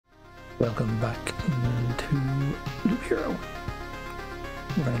Welcome back to Loop Hero.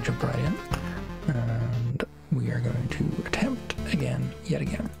 We're going to jump right in, and we are going to attempt yet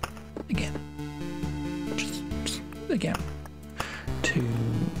again, just again, to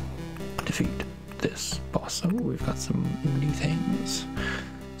defeat this boss. So we've got some new things.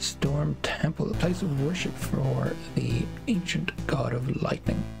 Storm Temple, a place of worship for the ancient god of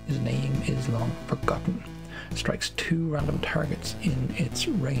lightning. His name is long forgotten. Strikes 2 random targets in its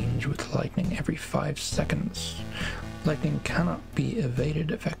range with lightning every 5 seconds. Lightning cannot be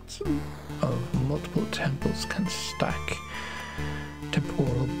evaded. Effects of multiple temples can stack.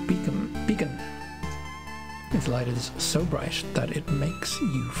 Temporal beacon. Its light is so bright that it makes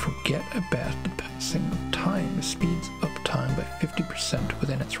you forget about the passing of time. Speeds up time by 50%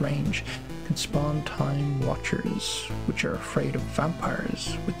 within its range. Can spawn time watchers, which are afraid of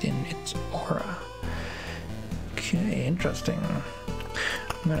vampires within its aura. Okay, interesting.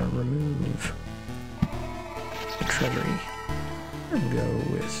 I'm gonna remove the treasury and go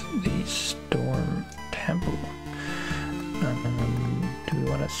with the Storm Temple. Do we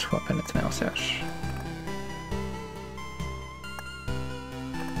want to swap anything else out?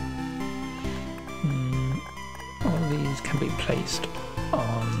 All of these can be placed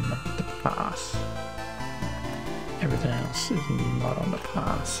on the path. Everything else is not on the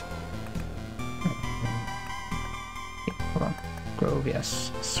path. Hold on. Grove,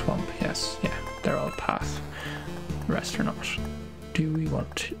 yes. Swamp, yes. Yeah, they're all path. The rest are not. Do we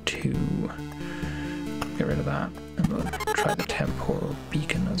want to get rid of that? And we'll try the temporal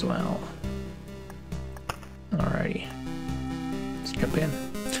beacon as well. Alrighty. Let's jump in.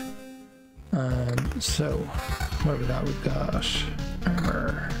 So, what have we got? We've got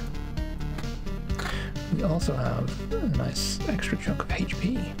armor. We also have a nice extra chunk of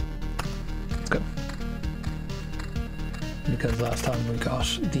HP. Let's go. Because last time we got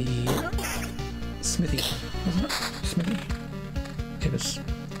the smithy, wasn't it? Smithy? It was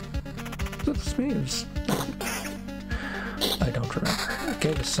the smithy? I don't remember. It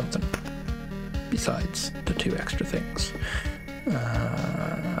gave us something besides the 2 extra things.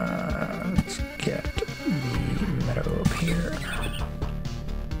 Let's get the meadow up here.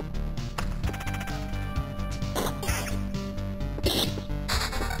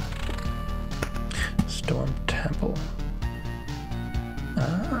 Storm Temple.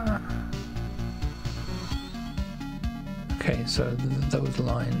 Okay, so those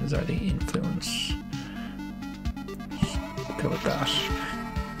lines are the influence. Go with that.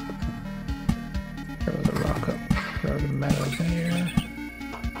 Throw the rock up. Throw the meadow there.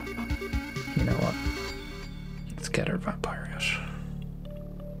 You know what? Let's get our vampire out.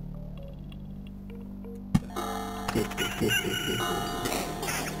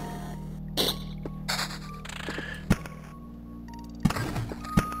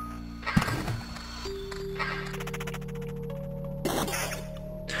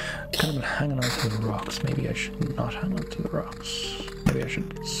 Kind of been hanging on to the rocks. Maybe I should not hang on to the rocks. Maybe I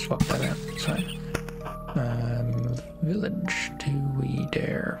should swap that out. Sorry. Village. Do we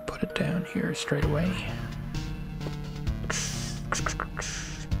dare put it down here straight away?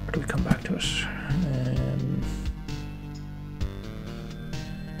 Or do we come back to it?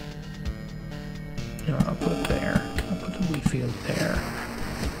 No, I'll put it there. I'll put the wheat field there.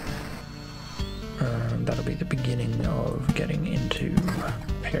 That'll be the beginning of getting into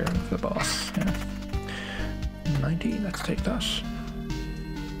pair of the boss. Yeah. 90, let's take that.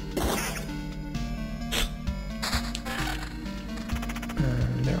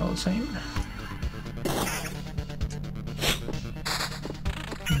 They're all the same.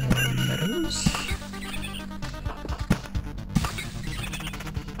 More meadows.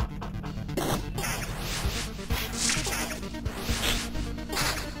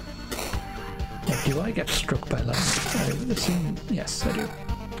 Do I get struck by lightning? I would assume, yes, I do.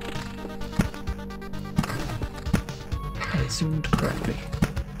 I assumed correctly.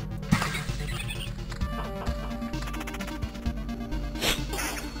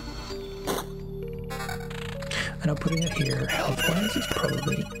 I know putting it here health-wise is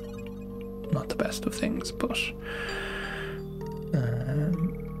probably not the best of things, but I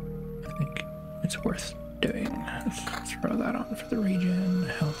think it's worth doing. Let's throw that on for the regen.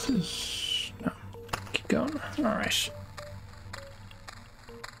 Health is... no. Keep going. Alright.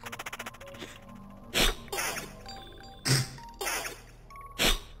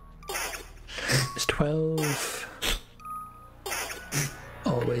 Is 12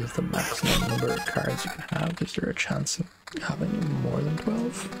 always the maximum number of cards you can have? Is there a chance of having more than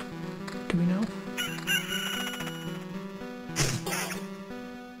 12? Do we know?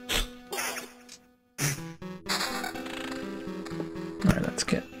 Alright, let's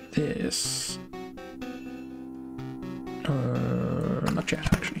get this. Not yet,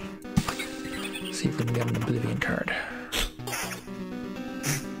 actually. See if we can get an Oblivion card.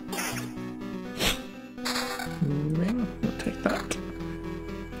 Ring, we'll take that.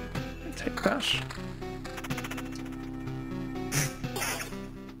 We'll take that.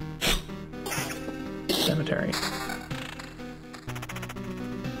 Cemetery.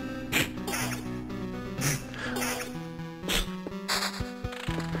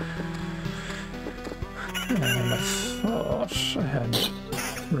 And I thought I had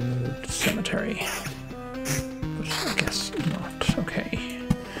removed cemetery, but I guess not. Okay.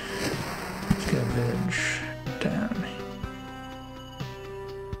 Let's get a village down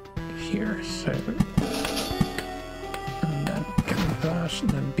here. So, and then get rid of that, and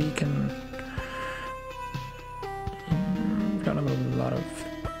then beacon. Don't have a lot of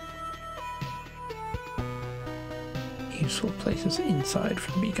useful places inside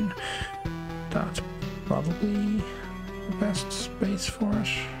for the beacon. That's probably the best space for it.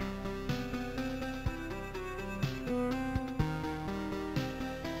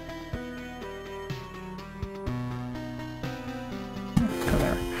 Go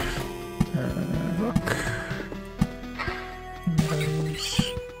there. Look.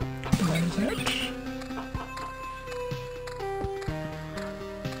 There's it.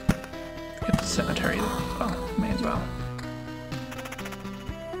 Get the cemetery though. Oh, may as well.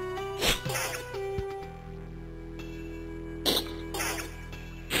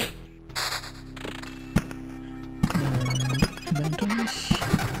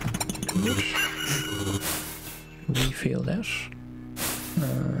 Refill it.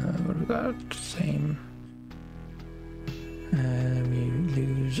 What have we got? Same. We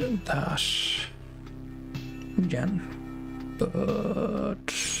lose that regen,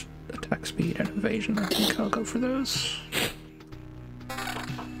 but attack speed and evasion, I think I'll go for those.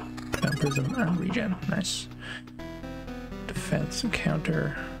 Vampirism and regen, nice. Defense and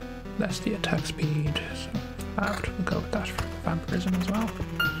counter, that's the attack speed, so we'll go with that for vampirism as well.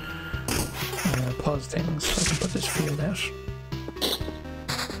 Pause things so I can put this field out.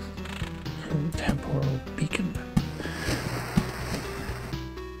 And temporal beacon.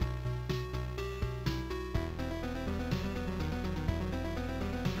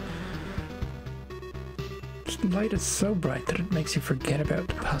 This light is so bright that it makes you forget about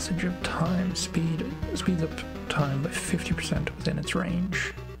the passage of time. Speeds up time by 50% within its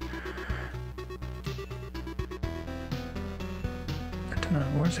range.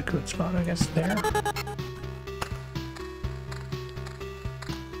 Where's a good spot? I guess there.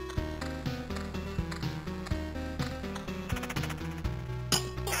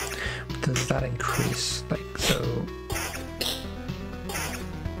 Does that increase, like, so?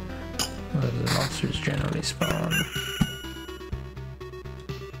 Where do the monsters generally spawn?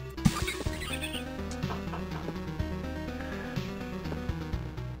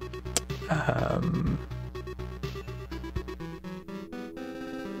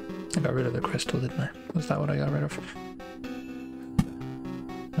 I got rid of the crystal, didn't I? Was that what I got rid of?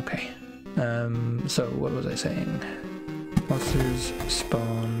 Okay. So what was I saying? Monsters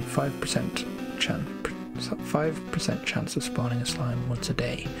spawn 5% chance. So 5% chance of spawning a slime once a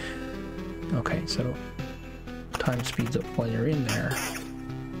day. Okay, so time speeds up while you're in there.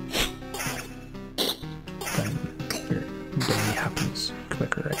 Then your day happens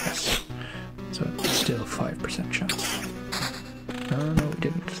quicker, I guess. So it's still 5% chance. Oh, no, we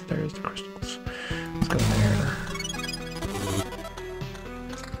didn't. There's the crystals. Let's go there.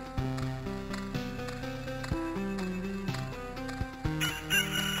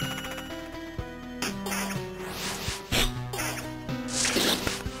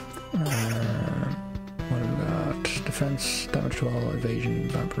 What have we got? Defense, damage to all, evasion,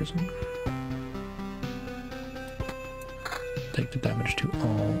 vampirism. Take the damage to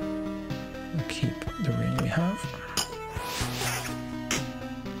all and keep the ring we have.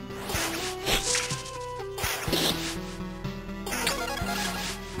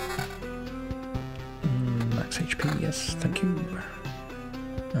 Max HP, yes, thank you.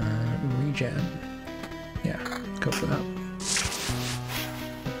 Regen. Yeah, go for that.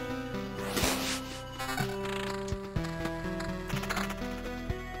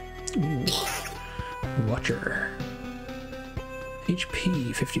 Ooh. Watcher.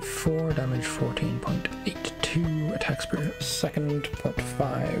 HP 54, damage 14.82, attacks per second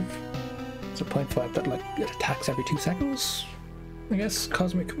 0.5. So 0.5 that like it attacks every 2 seconds. I guess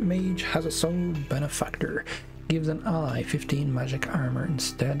Cosmic Mage has a sole benefactor. Gives an ally 15 magic armor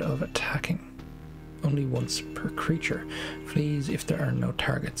instead of attacking. Only once per creature. Flees if there are no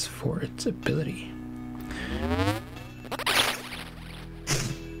targets for its ability.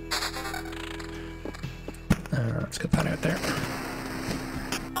 Let's get that out there.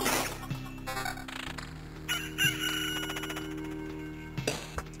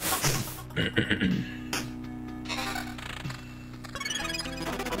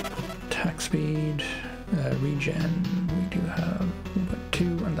 Attack speed, regen, we do have 2,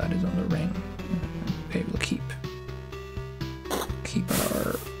 and that is on the ring. Okay, we'll keep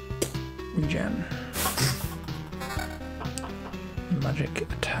our regen. Magic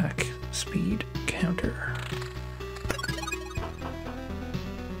attack speed counter.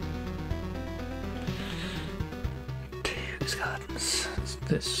 Two skeletons.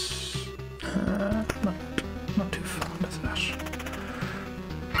 This not too fond of that.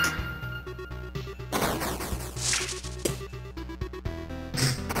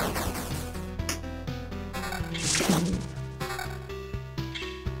 Ooh.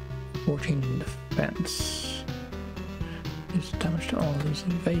 14 defense. Is damage to all those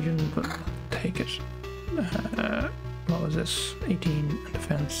evasion, but I'll take it. What was this? 18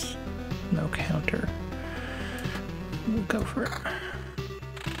 defense, no counter. We'll go for it.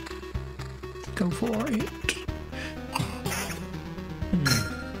 Go for it.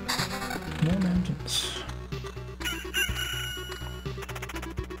 More mountains.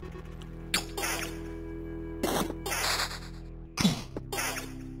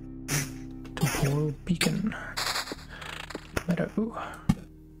 Temporal beacon. Meadow.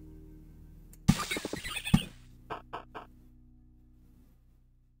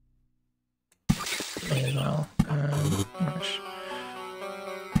 May as well.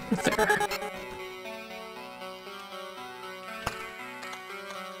 There.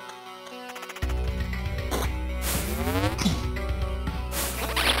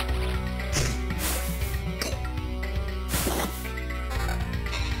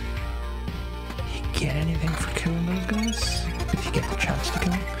 Get anything for killing those guys? If you get the chance to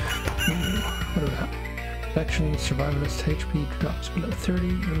kill them. Ooh, what about that? Infection, survivalist HP drops below 30,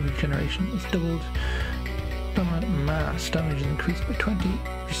 regeneration is doubled. Dominant mass damage is increased by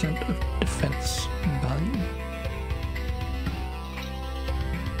 20% of defense value.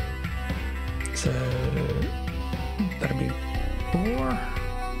 So that'll be 4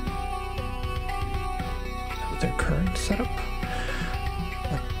 with their current setup.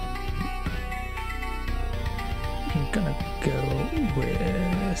 I'm gonna go with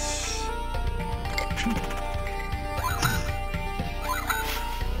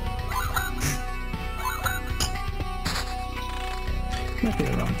might be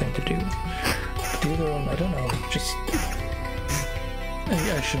the wrong thing to do. But the other one, I don't know, just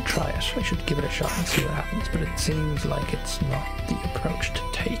I should try it. I should give it a shot and see what happens, but it seems like it's not the approach to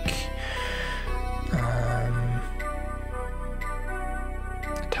take.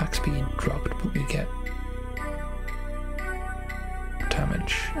 Attack speed dropped, but we get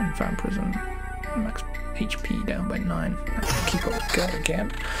damage and vampirism. Max HP down by 9. Keep it going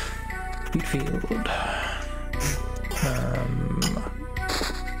again. Wield.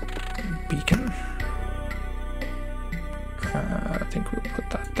 Beacon. I think we'll put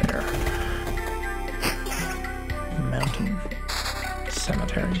that there. Mountain.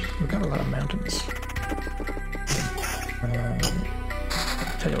 Cemetery. We've got a lot of mountains.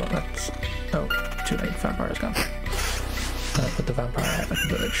 Tell you what, that's... Oh, too late. Vampire's gone. Put the vampire out at the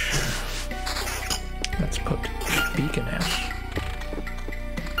village. Let's put beacon out.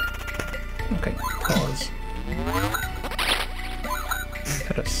 Okay, pause.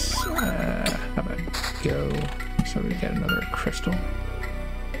 Let us have a go so we get another crystal.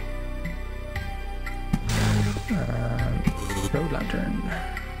 Road lantern.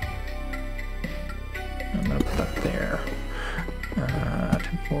 I'm gonna put that there.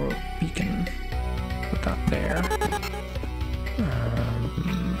 Temporal beacon. Put that there.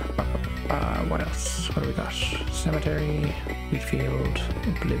 What else? What do we got? Cemetery, Field,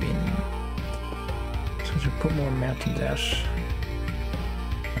 Oblivion. So we put more mountains out.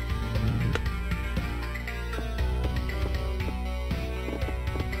 And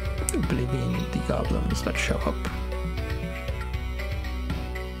Oblivion, the goblins that show up.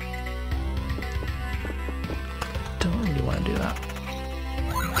 Don't really want to do that.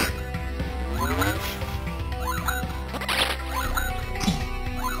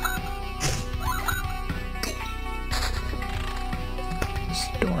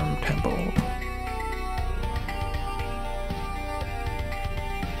 Storm Temple.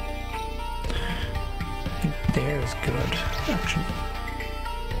 I think there's good, actually.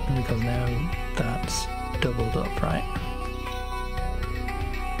 Because now that's doubled up, right?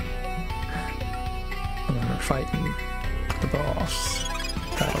 And when we're fighting the boss,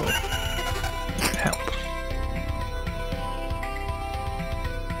 that'll help.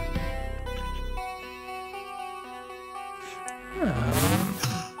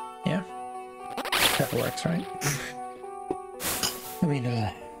 That works, right? I mean,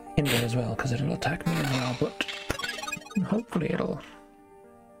 it'll hinder as well, because it'll attack me as well, but hopefully it'll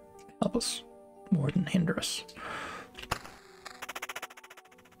help us more than hinder us.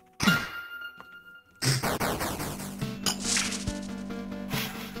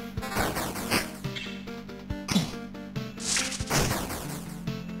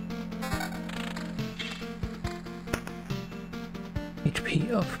 HP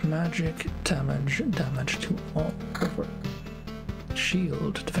of magic damage to all over.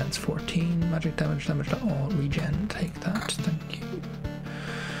 Shield defense 14, magic damage to all, regen, take that, thank you.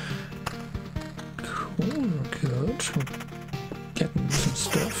 Cool, good, we're getting some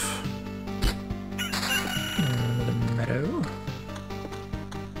stuff. The meadow.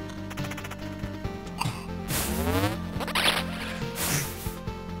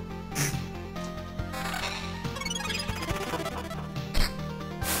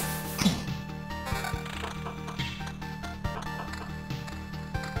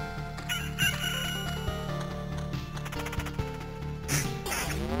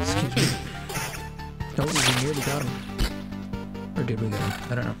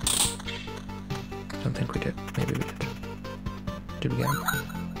 I don't know. Don't think we did. Maybe we did. Did we get him?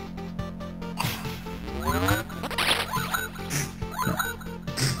 No.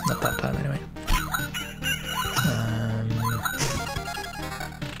 Not that time anyway.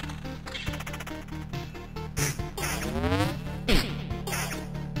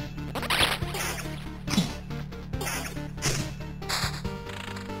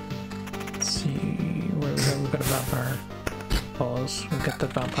 Let's see where we go. We've got a vampire. We'll get the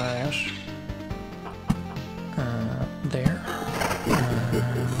vampire out. There.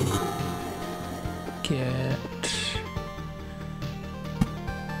 Get...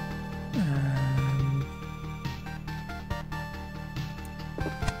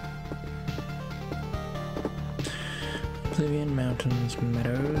 Oblivion, mountains,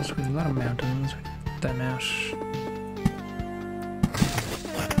 meadows. We have a lot of mountains. Get them out.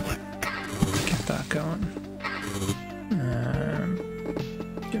 Get that going.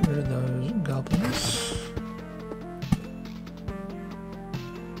 Get rid of those goblins.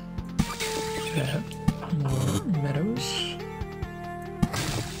 Get more meadows.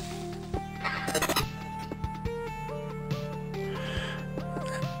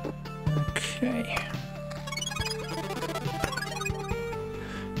 Okay.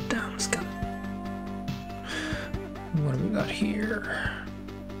 Damn skeleton. What have we got here?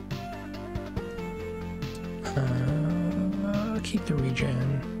 Keep the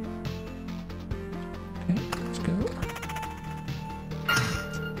regen. Okay, let's go.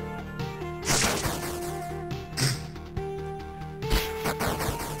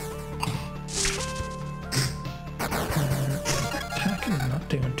 Attack is not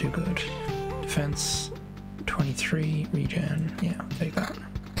doing too good. Defense 23, regen. Yeah, take that.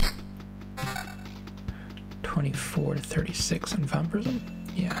 24 to 36 on vampirism.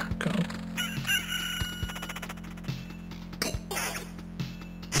 Yeah, go.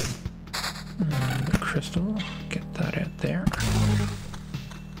 Crystal, get that out there.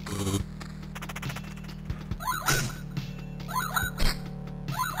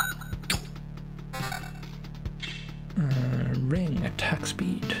 Ring, attack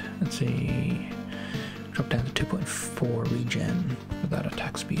speed. Let's see. Drop down to 2.4 regen with that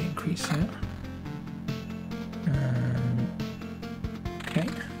attack speed increase, yeah. Okay.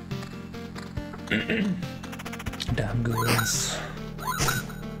 Damn ghouls.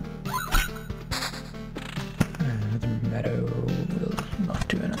 Meadow will not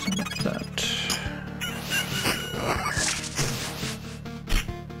do anything with that.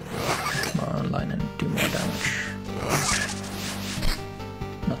 Come on, line and do more damage.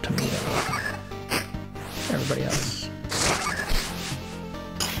 Not to me though. Everybody else.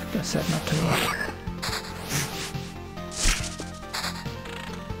 I said not to me.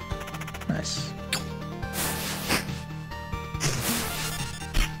 Nice.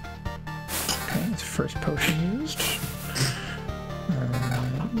 Okay, it's first potion used.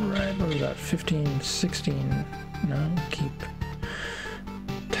 Right, what was that? 15, 16. No, keep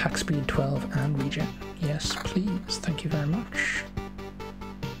attack speed 12 and regen. Yes, please. Thank you very much.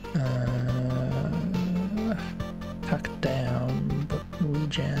 Attack down, but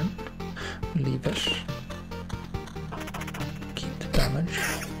regen. Leave it. Keep the damage.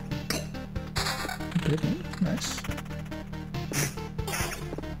 Oblivion. Nice.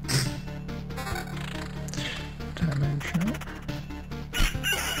 Damage, no.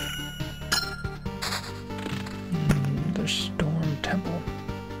 Storm Temple.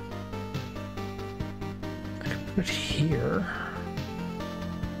 I could put it here.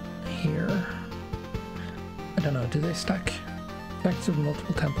 Here. don't know, do they stack? Effects of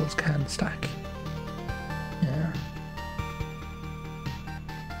multiple temples can stack. Yeah.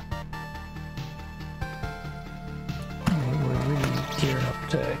 We're really gearing up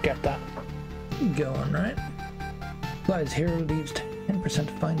to get that going, right? Flies hero leaves 10%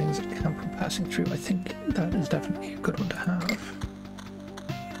 of findings at camp from passing through. I think that is definitely a good one to have.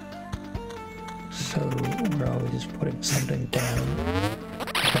 So we're always putting something down.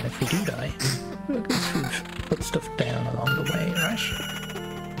 And if we do die, at least we've put stuff down along the way, right?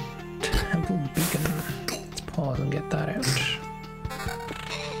 Temple beacon. Let's pause and get that out.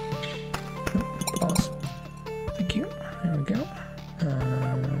 Pause. Thank you. There we go.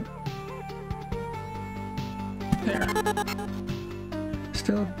 There.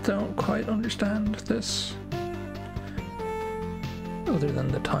 Still don't quite understand this. Other than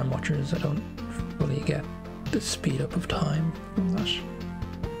the time watchers, I don't fully get the speed up of time from that.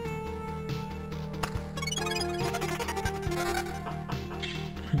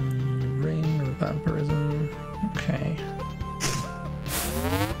 Ring of vampirism. Okay.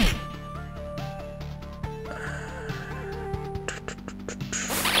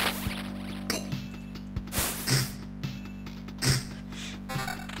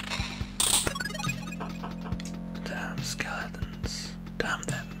 Damn skeletons. Damn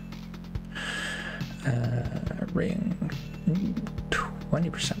them. Ring.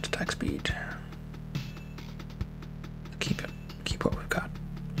 20% attack speed. Keep it. Keep what we've got.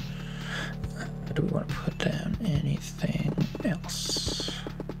 Do we want to put down anything else?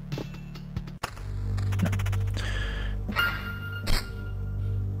 No.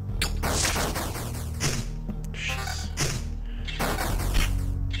 Jeez.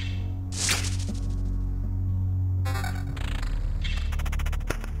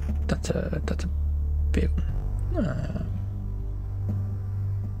 That's a big one.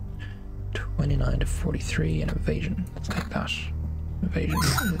 29 to 43 in evasion. Let's take that. Evasion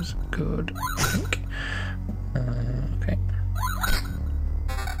is good, I think. Okay.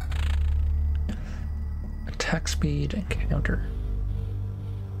 Attack speed and counter.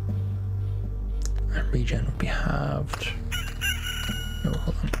 Regen would be halved. Oh,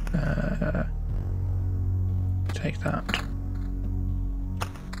 hold on. Take that.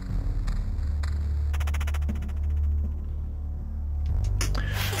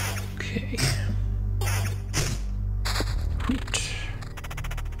 Okay. Wheat.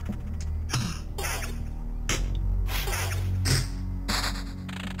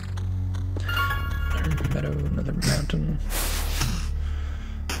 Another meadow, another mountain.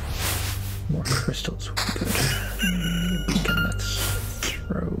 More crystals would be good. Another beacon. Let's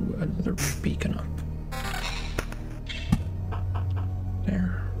throw another beacon up.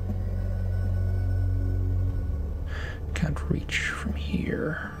 There. Can't reach from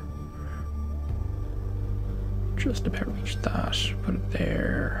here. Just about reach that. Put it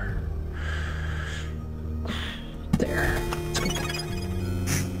there. There. Let's go.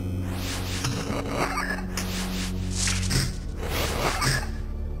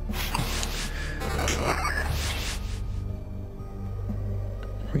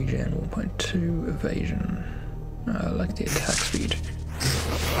 Regen 1.2, evasion. I like the attack speed.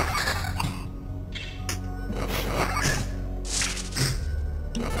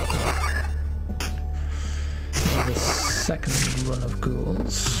 The second run of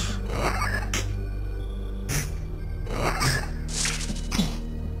ghouls.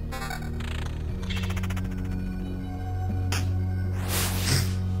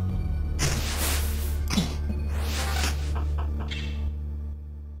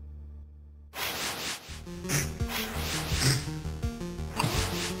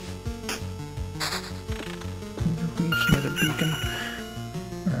 Beacon.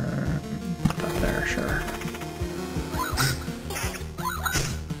 Put that there, sure.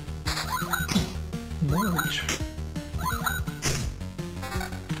 More wheat.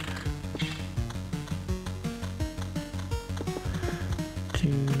 Do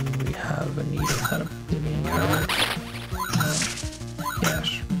we have a need of that oblivion card? No. Yes.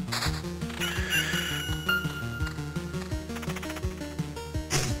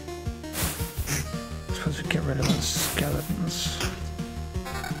 I suppose we get rid of those skeletons.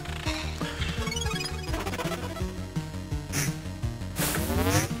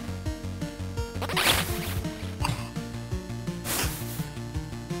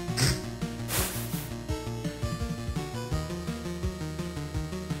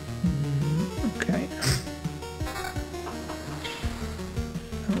 Okay.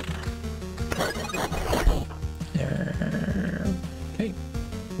 There. Okay.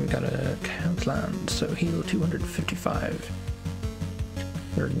 We got a count land, so heal 255.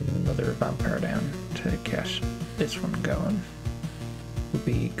 There's another vampire down. to get this one going would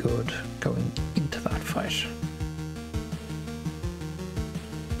be good going into that fight.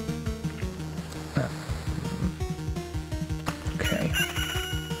 Okay.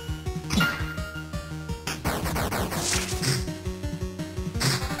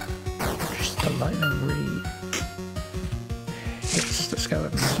 Just the lightning really hits the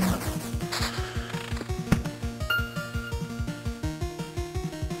skeletons, doesn't it?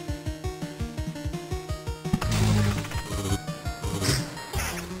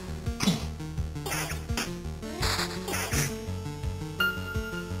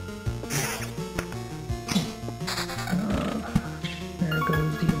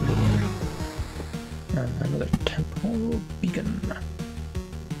 Another temple beacon.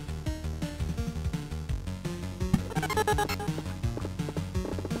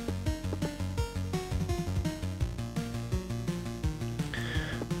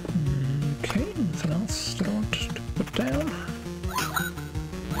 Okay, anything else that I want to put down?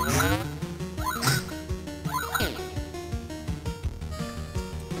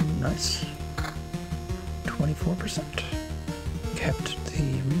 Nice. 24%. Kept the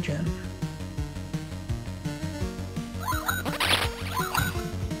regen.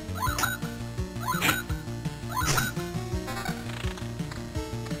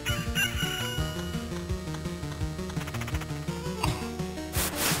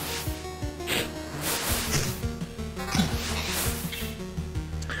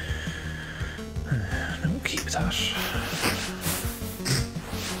 That.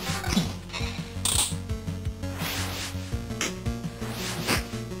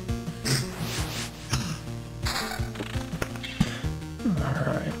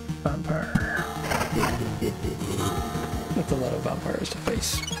 Alright, vampire. That's a lot of vampires to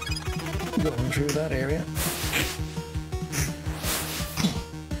face. Going through that area.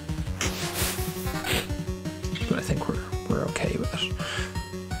 But I think we're okay with it.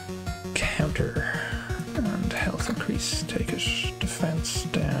 Counter. Health increase, take it. Defense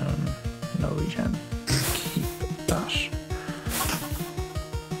down, no regen. Keep that.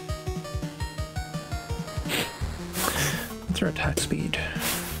 What's our attack speed?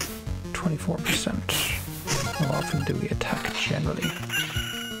 24%. How often do we attack generally?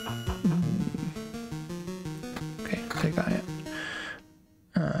 Okay, take that in.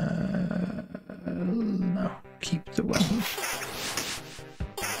 No, keep the weapon.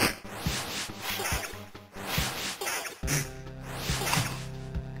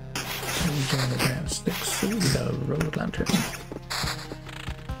 So we got a road lantern.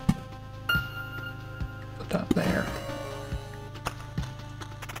 Put that there.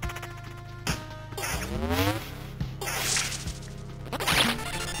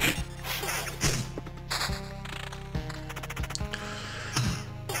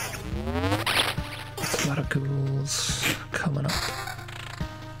 There's a lot of ghouls coming up.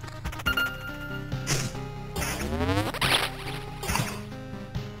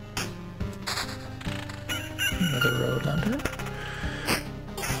 Another road lantern.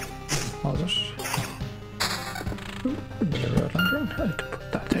 Pause it. Ooh, another road lantern. I could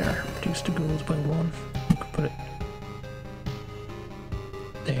put that there. Reduce the ghouls by 1. We could put it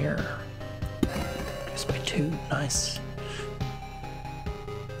there. Reduce by 2. Nice.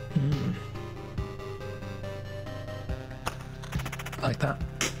 Like that.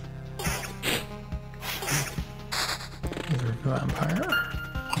 Another vampire.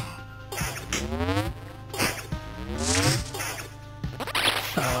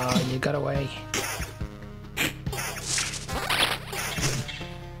 You got away.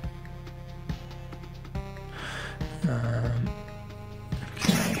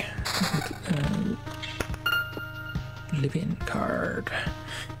 Okay. Living card.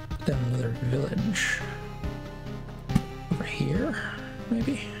 Then another village. Over here,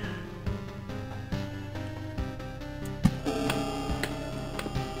 maybe?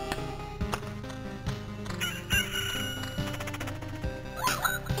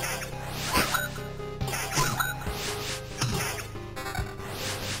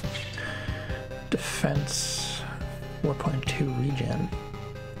 Defense 4.2 regen,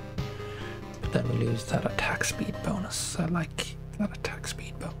 but then we lose that attack speed bonus. I like that attack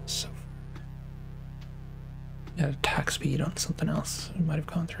speed bonus. So yeah, attack speed on something else. We might have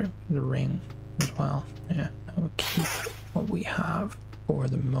gone through the ring as well. Yeah, we'll keep what we have for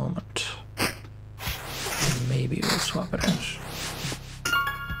the moment. Maybe we'll swap it out.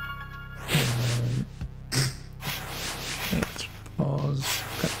 Okay, let's pause.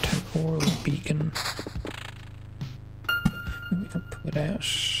 Got a temporal beacon. We can put out.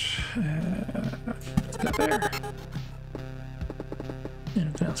 Let's go there.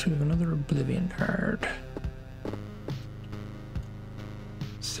 Anything else? We have another Oblivion card.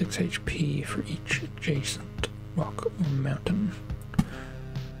 6 HP for each adjacent rock or mountain.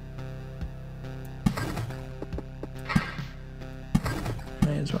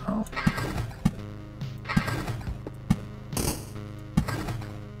 May as well.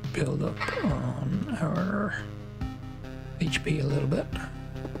 Build up on our HP a little bit.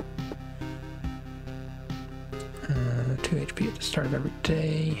 2 HP at the start of every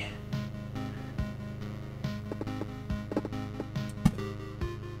day.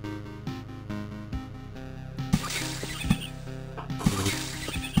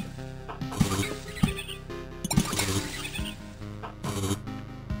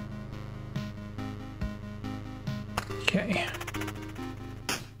 Okay.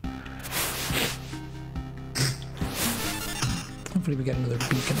 Hopefully we get another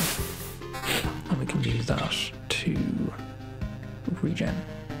beacon and we can use that to regen.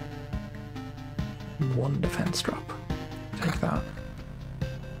 1 defense drop. Take that.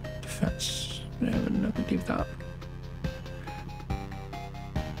 Defense. No, leave that.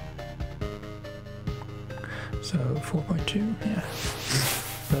 So 4.2, yeah.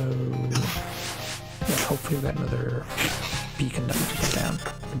 So yeah, hopefully we get another beacon that we can put down.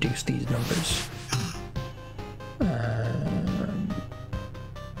 Reduce these numbers.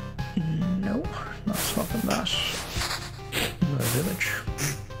 No, not swapping that. Another village.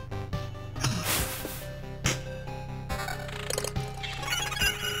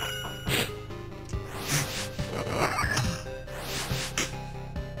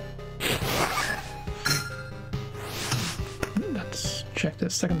 Let's check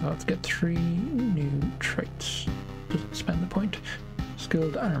this. Second thoughts get 3 new traits. Doesn't spend the point.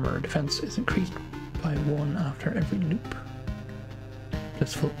 Skilled armor defense is increased by 1 after every loop.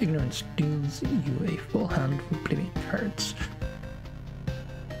 Blissful ignorance deals you a full hand of Oblivion cards.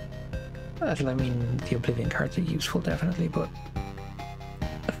 I mean, the Oblivion cards are useful definitely, but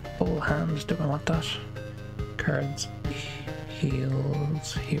a full hand, do I want that? Cards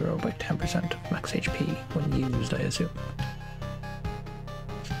heals hero by 10% of max HP when used, I assume.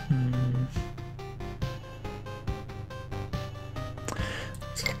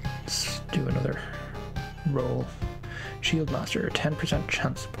 Let's do another roll. Shield Master, 10%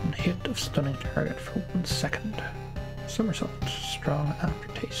 chance upon hit of stunning target for 1 second. Somersault, strong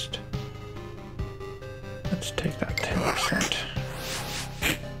aftertaste. Let's take that 10%.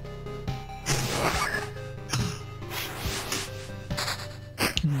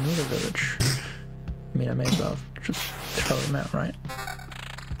 Another village. I mean, I may as well just throw them out, right?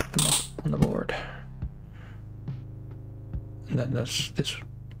 Put them up on the board. And then this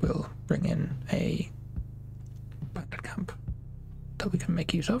will bring in a bandit camp that we can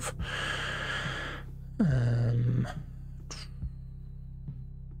make use of.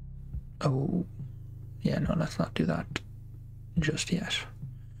 Oh, yeah, no, let's not do that just yet.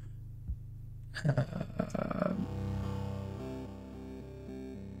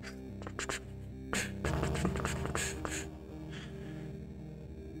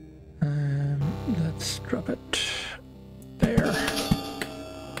 Let's drop it there.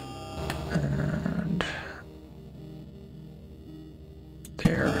 And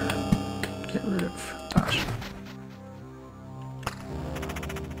there. Get rid of that.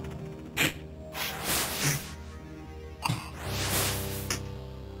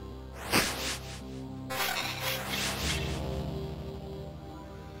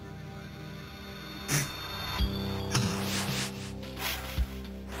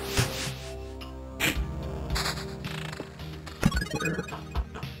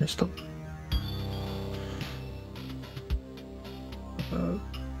 Crystal.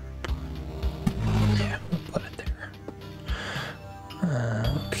 Yeah, we'll put it there.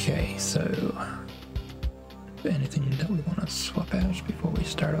 Okay, so anything that we want to swap out before we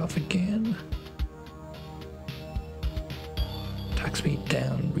start off again? Attack speed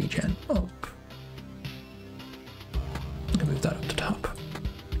down, regen up. Move that up to top.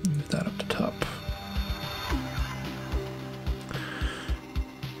 Move that up to top.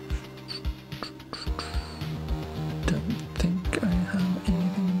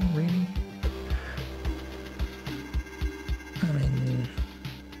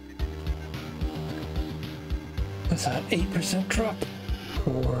 What's that, 8% drop?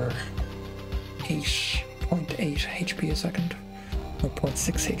 Or 8.8 HP a second? Or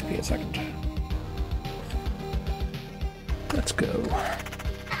 0.6 HP a second? Let's go.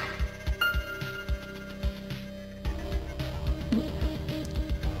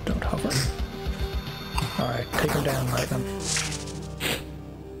 Don't hover. Alright, take him down right then.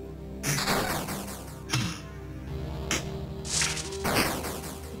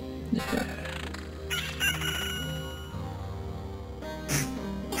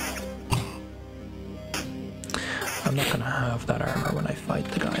 when I fight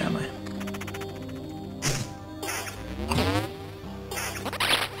the guy, am I?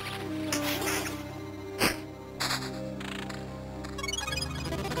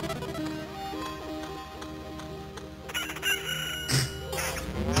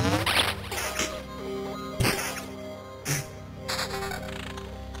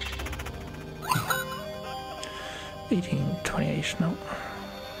 No.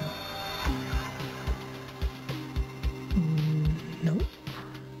 No.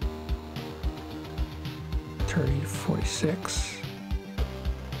 30 to 46.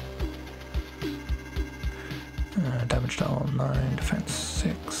 Damage to all 9, defense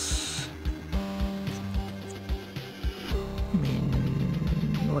 6. I mean,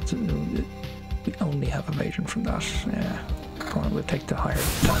 what's it? We only have evasion from that. Yeah. Probably we'll take the higher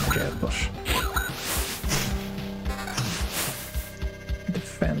damage out, but.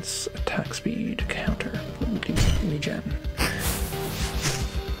 Defense, attack speed, counter, regen.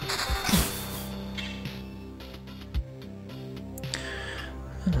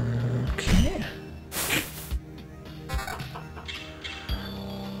 Okay.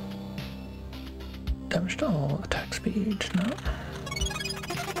 Damage to all, attack speed, no.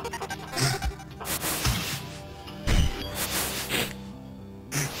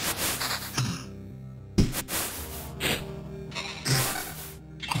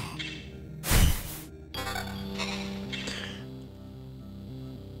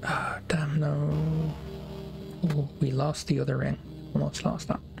 We lost the other ring. Almost lost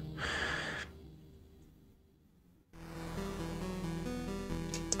that.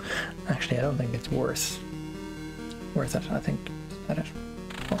 Actually, I don't think it's worth it. I think that it.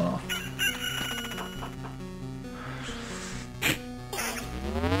 Oh.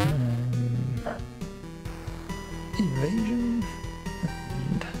 Evasion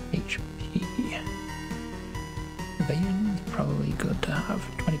and HP. Evasion is probably good to have.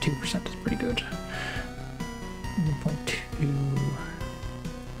 22% is pretty good. 1.2.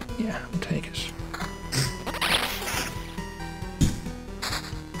 Yeah, I'll take it.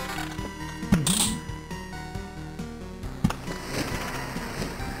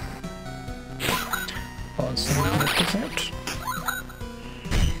 Pause and work this out.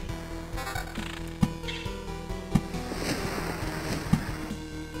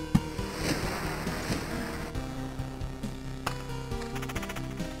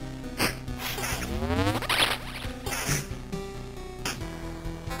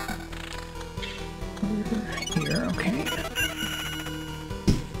 Here, okay.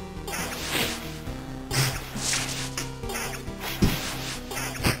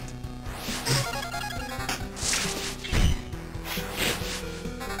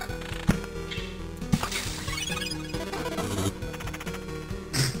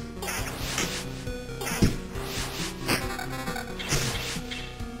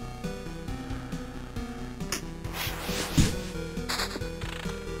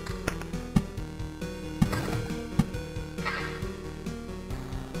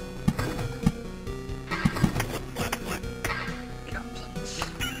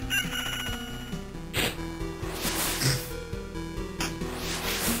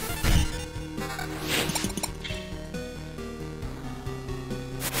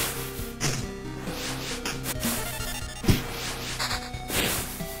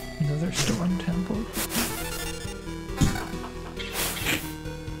 Another storm temple.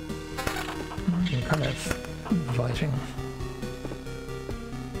 We're kind of inviting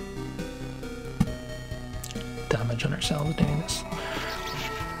damage on ourselves doing this,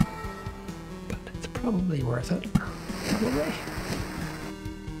 but it's probably worth it. Probably.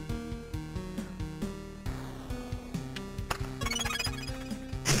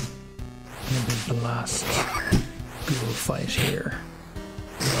 Maybe the last ghoul fight here.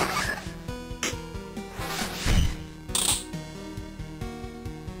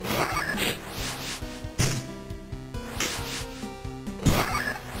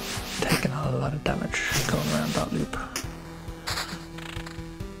 Taking a lot of damage going around that loop.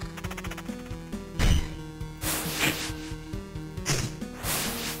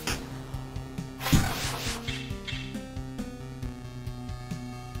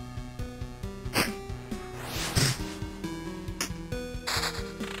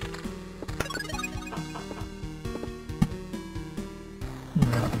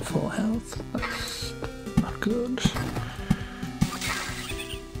 Not full health, that's not good.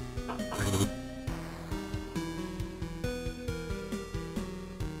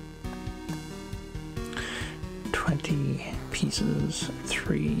 Pieces,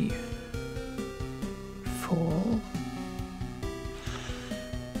 3 full.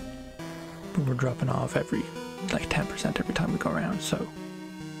 But we're dropping off every like 10% every time we go around, so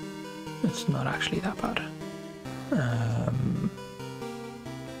it's not actually that bad.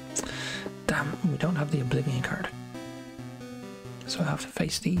 Damn, we don't have the Oblivion card. So I have to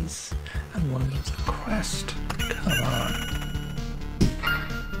face these, and one needs a quest. Come on.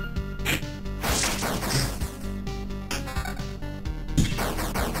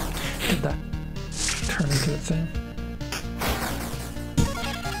 Did that turn into a thing?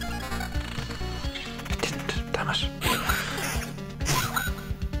 It didn't, damn it.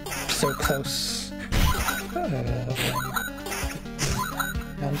 So close.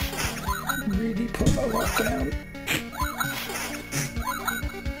 And really put a lot down.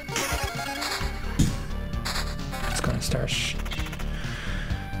 It's gonna start.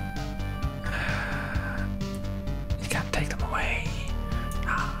 You can't take them away.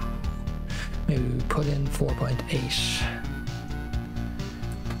 Maybe we put in 4.8.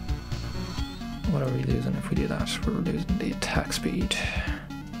 What are we losing if we do that? We're losing the attack speed.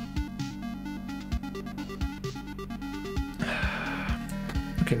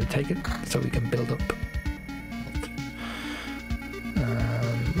 Okay, we take it so we can build up.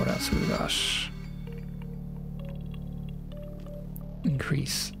 What else have we got?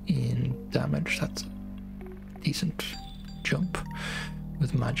 Increase in damage, that's a decent jump.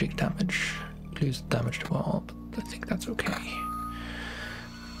 With magic damage, lose damage to all, but I think that's okay.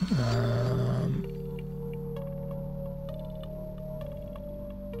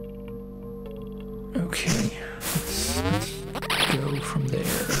 Okay, let's go from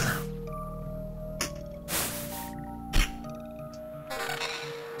there.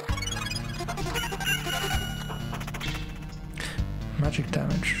 Magic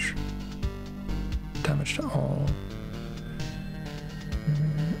damage. Damage to all.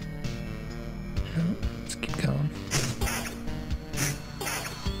 No, let's keep going.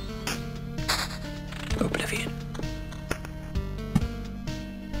 Oblivion.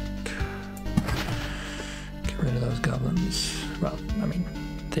 Get rid of those goblins. Well, I mean,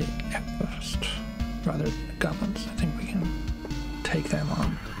 the outpost rather than the goblins. I think we can take them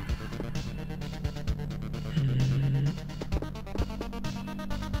on.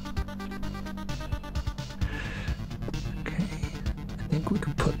 Okay, I think we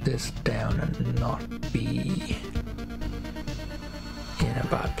could put this down and not be in a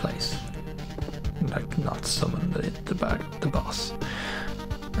bad place. Like, not summon the boss.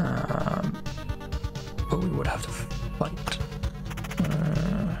 But we would have to fight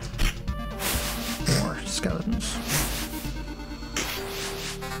more skeletons.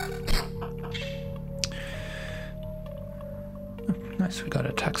 Nice, we got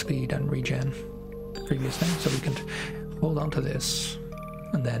attack speed and regen previous thing, so we can hold on to this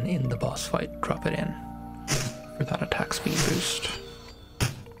and then in the boss fight drop it in for that attack speed boost.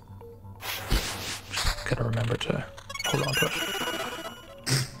 Just gotta remember to hold on to it.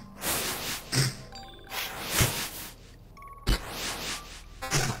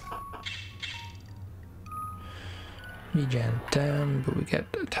 Regen down, but we get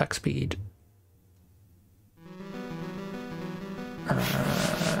attack speed.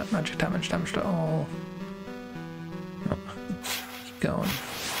 Magic damage, damage to all. Oh, keep going.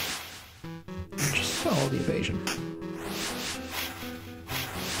 Just all the evasion.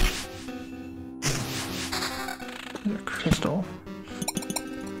 There's a crystal.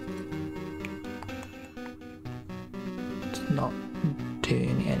 It's not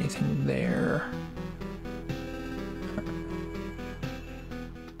doing anything there.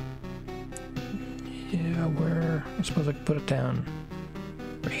 Yeah, where? I suppose I could put it down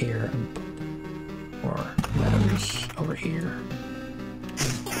over here and put more letters over here.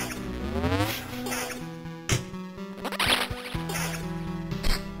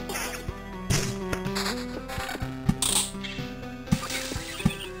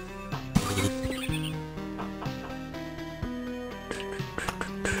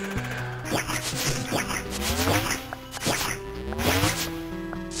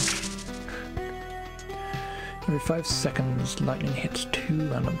 Every 5 seconds, lightning hits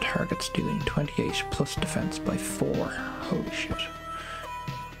 2 random targets, dealing 28 plus defense by 4. Holy shit.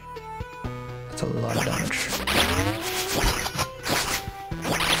 That's a lot of damage.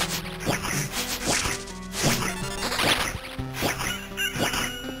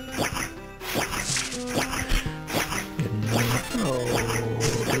 Oh,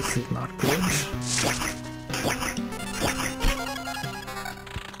 this is not good.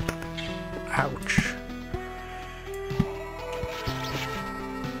 Ouch.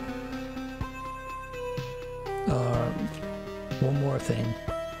 One more thing,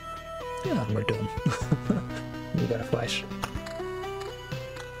 yeah, and we're done. We gotta fight.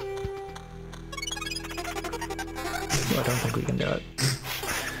 I don't think we can do it.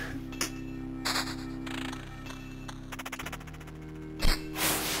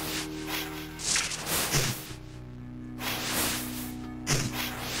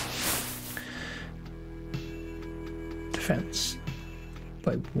 Defense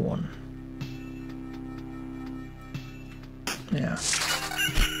by 1. Yeah.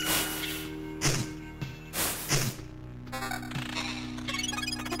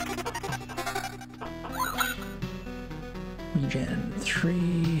 Regen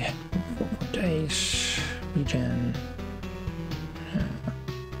 3, 4.8, regen.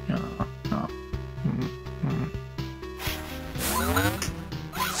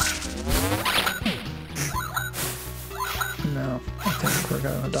 No, I think we're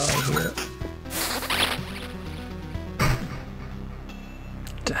gonna die here.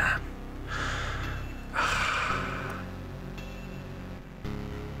 Damn.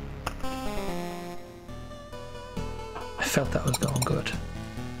 I felt that was going good.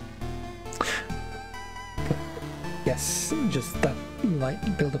 But yes, just that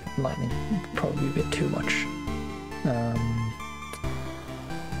build up of lightning would probably be a bit too much.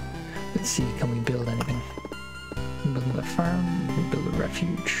 Let's see, can we build anything? Build another farm, we can build a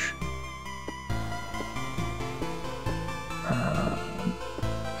refuge. I'm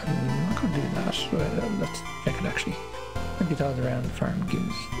not going to do that. Let's check it actually. 20 tiles around the farm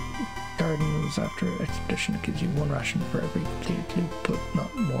gives gardens. After expedition, it gives you 1 ration for every completed loop, but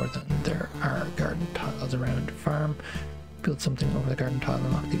not more than there are garden tiles around the farm. Build something over the garden tile and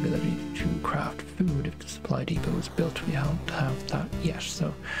unlock the ability to craft food. If the supply depot is built, we don't have that yet,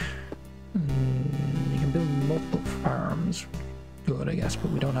 so you can build multiple farms. Good, I guess,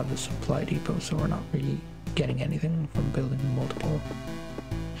 but we don't have the supply depot, so we're not really getting anything from building multiple.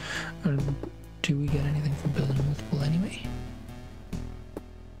 Do we get anything from building multiple anyway?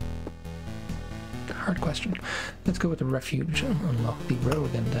 Hard question. Let's go with the refuge and unlock the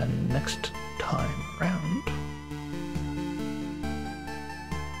road, and then next time round.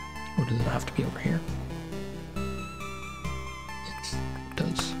 Or does it have to be over here? It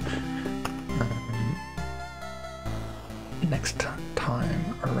does. Next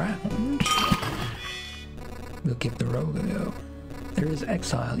time around, we'll give the rogue a go. There is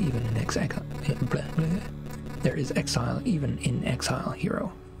exile even in exile. There is exile even in exile,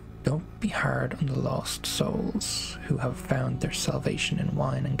 hero. Don't be hard on the lost souls who have found their salvation in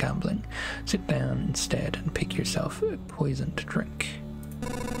wine and gambling. Sit down instead and pick yourself a poison to drink.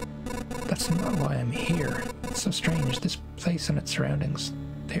 That's not why I'm here. It's so strange. This place and its surroundings,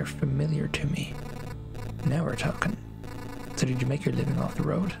 they're familiar to me. Now we're talking. So did you make your living off the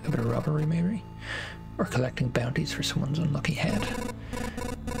road? A bit of robbery maybe? Or collecting bounties for someone's unlucky head?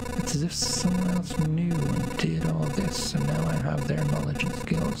 It's as if someone else knew and did all this, and now I have their knowledge and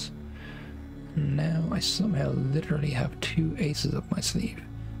skills. And now I somehow literally have 2 aces up my sleeve.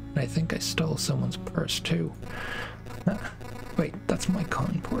 And I think I stole someone's purse too. Wait, that's my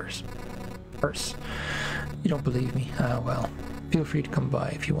coin purse. You don't believe me? Ah well. Feel free to come by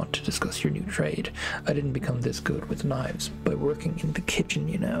if you want to discuss your new trade. I didn't become this good with knives by working in the kitchen,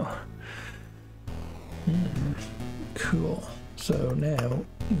 you know. Cool. So now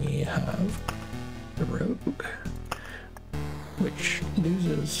we have the rogue, which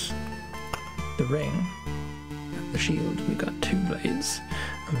loses the ring, the shield. We've got 2 blades,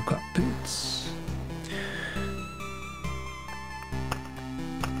 and we've got boots.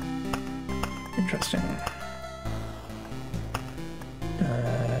 Interesting.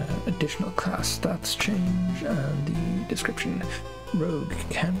 Additional class stats change, and the description. Rogue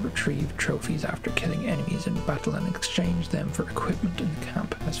can retrieve trophies after killing enemies in battle and exchange them for equipment in the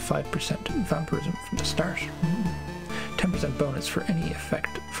camp. Has 5% vampirism from the start. 10% bonus for any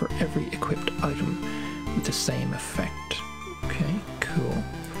effect for every equipped item with the same effect. Okay, cool.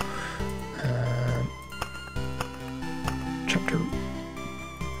 Chapter.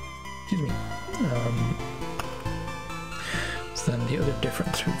 Excuse me. So then the other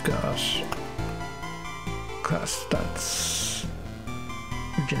difference, we've got class stats,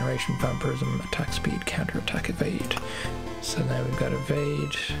 regeneration, vampirism, attack speed, counter attack, evade. So now we've got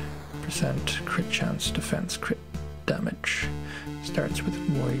evade, percent, crit chance, defense, crit damage. Starts with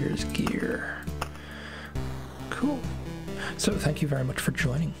warrior's gear. Cool. So thank you very much for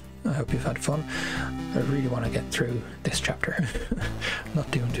joining. I hope you've had fun. I really want to get through this chapter. I'm not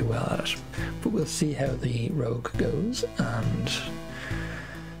doing too well at it. But we'll see how the rogue goes and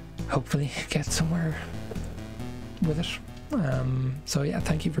hopefully get somewhere with it. So yeah,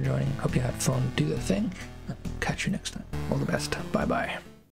 thank you for joining. Hope you had fun. Do the thing. Catch you next time. All the best. Bye bye.